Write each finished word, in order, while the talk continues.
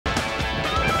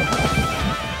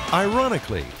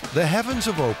Ironically, the heavens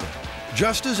have opened,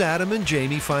 just as Adam and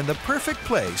Jamie find the perfect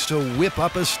place to whip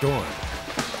up a storm.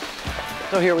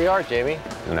 So here we are, Jamie.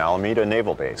 An Alameda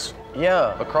Naval Base.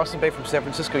 Yeah, across the bay from San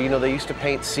Francisco. You know, they used to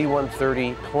paint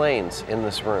C-130 planes in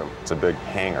this room. It's a big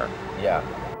hangar. Yeah.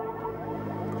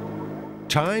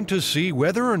 Time to see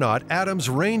whether or not Adam's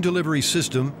rain delivery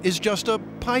system is just a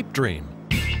pipe dream.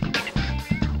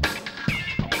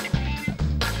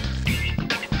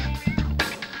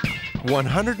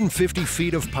 "150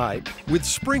 feet of pipe with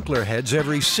sprinkler heads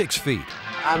every 6 feet.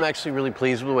 I'm actually really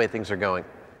pleased with the way things are going.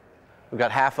 We've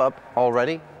got half up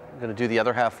already. I'm going to do the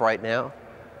other half right now.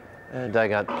 And I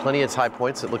got plenty of high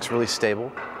points. It looks really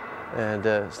stable. And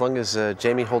as long as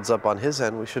Jamie holds up on his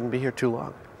end, we shouldn't be here too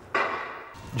long.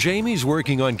 Jamie's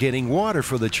working on getting water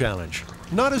for the challenge.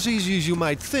 Not as easy as you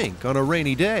might think on a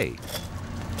rainy day.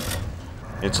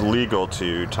 It's legal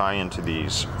to tie into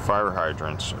these fire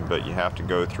hydrants, but you have to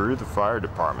go through the fire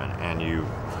department and you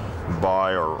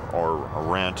buy or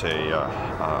rent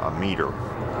a meter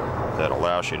that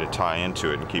allows you to tie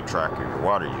into it and keep track of your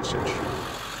water usage.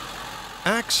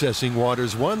 Accessing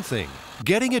water's one thing.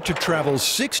 Getting it to travel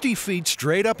 60 feet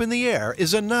straight up in the air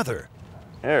is another.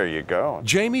 There you go.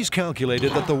 Jamie's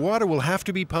calculated that the water will have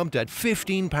to be pumped at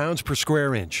 15 pounds per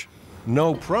square inch.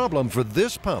 No problem for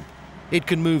this pump. It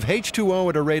can move H2O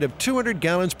at a rate of 200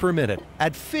 gallons per minute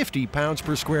at 50 pounds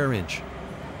per square inch.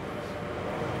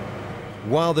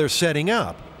 While they're setting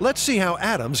up, let's see how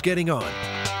Adam's getting on.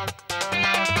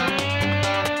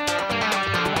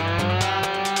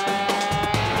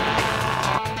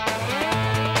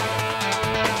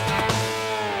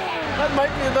 That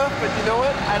might be enough, but you know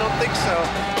what? I don't think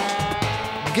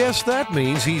so. Guess that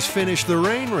means he's finished the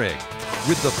rain rig.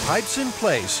 With the pipes in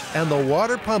place and the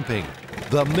water pumping,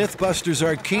 the MythBusters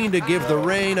are keen to give the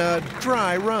rain a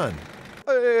dry run.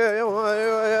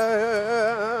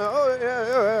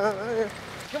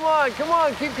 Come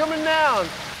on, keep coming down.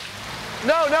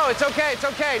 No, it's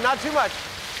okay, not too much.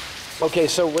 Okay,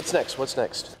 so what's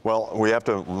next? Well, we have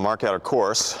to mark out a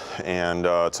course, and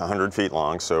it's 100 feet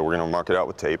long, so we're going to mark it out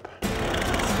with tape.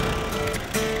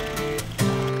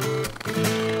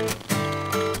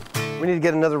 We need to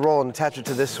get another roll and attach it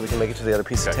to this so we can make it to the other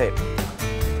piece of tape.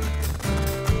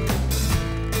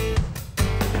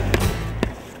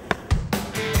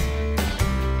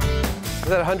 Is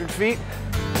that 100 feet?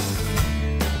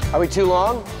 Are we too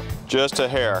long? Just a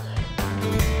hair.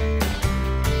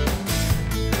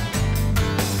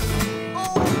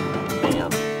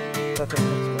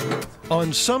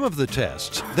 On some of the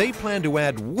tests, they plan to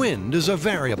add wind as a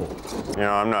variable. You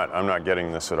know, I'm not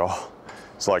getting this at all.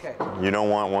 It's like, you don't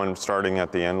want one starting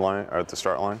at the end line, or at the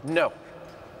start line? No.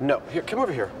 Here, come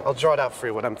over here. I'll draw it out for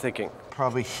you what I'm thinking.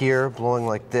 Probably here, blowing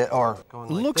like this, or going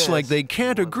like Looks this. like they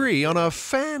can't agree on a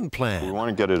fan We plan. want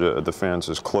to get it the fans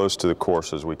as close to the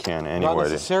course as we can anyway. Not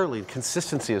necessarily.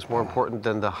 Consistency is more important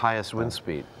than the highest wind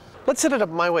speed. Let's set it up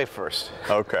my way first.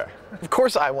 Okay. Of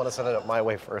course I want to set it up my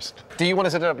way first. Do you want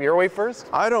to set it up your way first?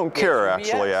 I don't care, Yes.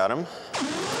 actually, Adam.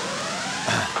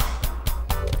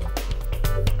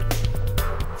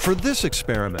 For this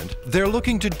experiment, they're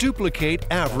looking to duplicate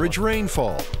average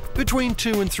rainfall, between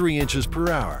 2 and 3 inches per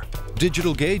hour.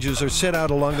 Digital gauges are set out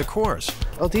along the course.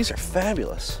 Oh, these are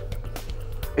fabulous.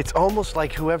 It's almost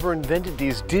like whoever invented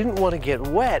these didn't want to get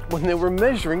wet when they were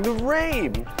measuring the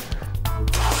rain.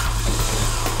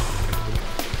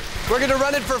 We're going to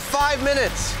run it for 5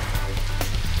 minutes.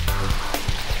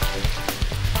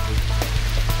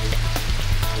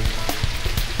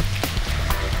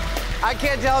 I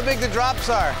can't tell how big the drops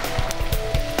are.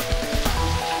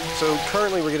 So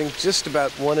currently we're getting just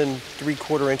about 1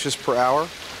 3/4 inches per hour.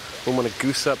 We want to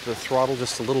goose up the throttle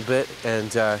just a little bit,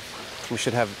 and we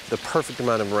should have the perfect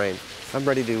amount of rain. I'm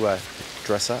ready to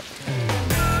dress up.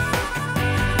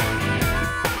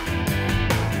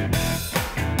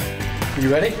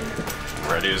 You ready?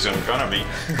 Ready as I'm gonna be.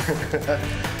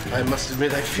 I must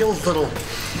admit, I feel a little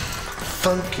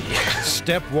funky.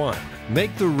 Step 1,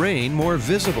 make the rain more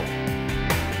visible.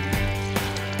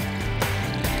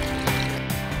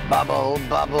 Bubble,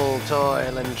 bubble,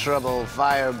 toil and trouble,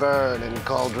 fire burn and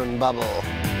cauldron bubble.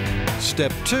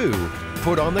 Step 2,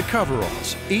 put on the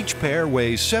coveralls. Each pair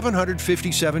weighs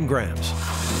 757 grams.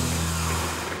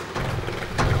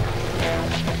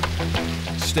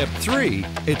 Step 3,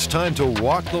 it's time to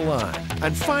walk the line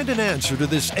and find an answer to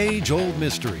this age-old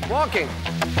mystery. Walking.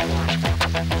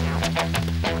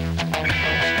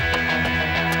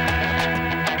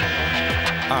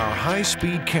 Our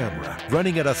high-speed camera,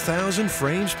 running at 1,000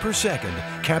 frames per second,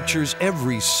 captures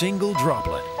every single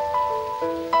droplet.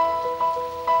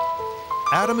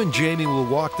 Adam and Jamie will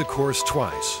walk the course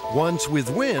twice, once with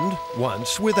wind,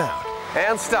 once without.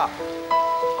 And stop.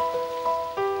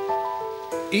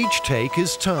 Each take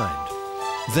is timed.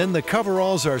 Then the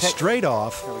coveralls are straight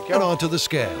off and onto the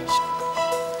scales.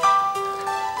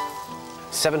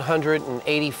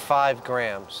 785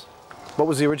 grams. What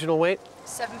was the original weight?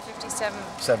 757.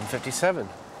 757.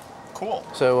 Cool.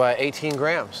 So 18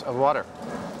 grams of water.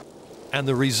 And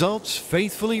the results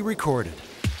faithfully recorded.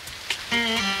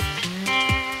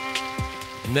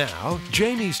 Now,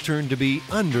 Jamie's turn to be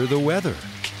under the weather.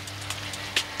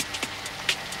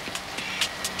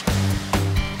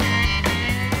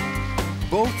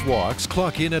 Both walks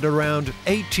clock in at around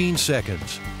 18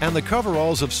 seconds, and the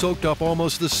coveralls have soaked up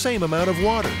almost the same amount of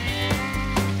water.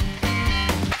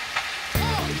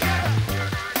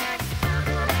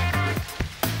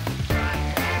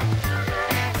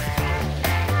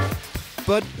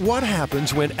 But what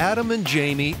happens when Adam and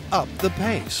Jamie up the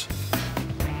pace?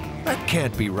 That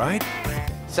can't be right.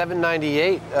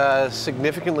 798,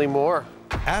 significantly more.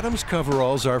 Adam's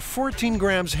coveralls are 14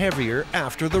 grams heavier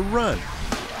after the run.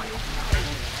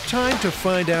 Time to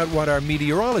find out what our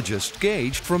meteorologists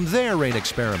gauged from their rain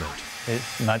experiment.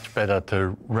 It's much better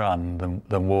to run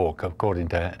than walk, according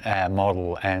to our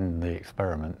model and the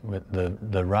experiment.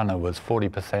 The runner was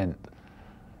 40%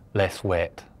 less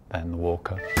wet than the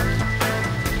walker.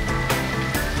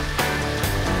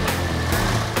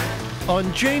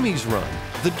 On Jamie's run,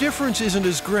 the difference isn't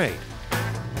as great.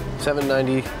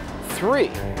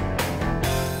 793.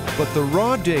 But the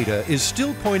raw data is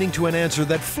still pointing to an answer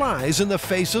that flies in the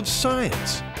face of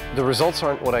science. The results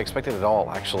aren't what I expected at all,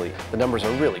 actually. The numbers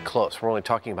are really close. We're only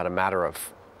talking about a matter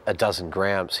of a dozen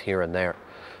grams here and there.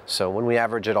 So when we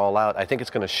average it all out, I think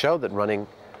it's going to show that running,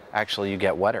 actually, you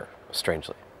get wetter,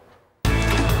 strangely. The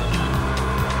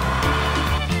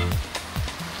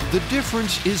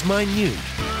difference is minute.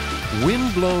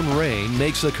 Wind-blown rain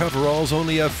makes the coveralls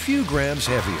only a few grams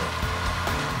heavier.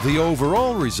 The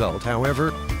overall result,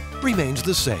 however, remains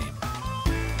the same.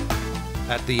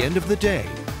 At the end of the day,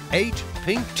 8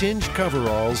 pink-tinged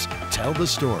coveralls tell the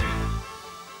story.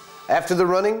 After the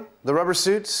running, the rubber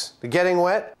suits, the getting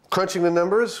wet, crunching the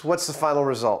numbers, what's the final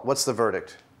result? What's the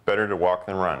verdict? Better to walk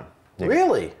than run.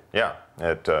 Really? Yeah,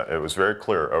 it was very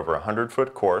clear. Over a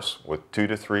 100-foot course with 2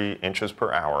 to 3 inches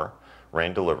per hour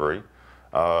rain delivery,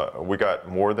 we got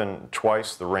more than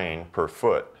twice the rain per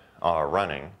foot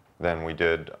running than we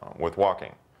did with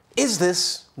walking. Is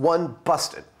this one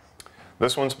busted?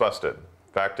 This one's busted.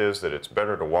 Fact is that it's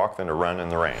better to walk than to run in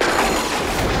the rain.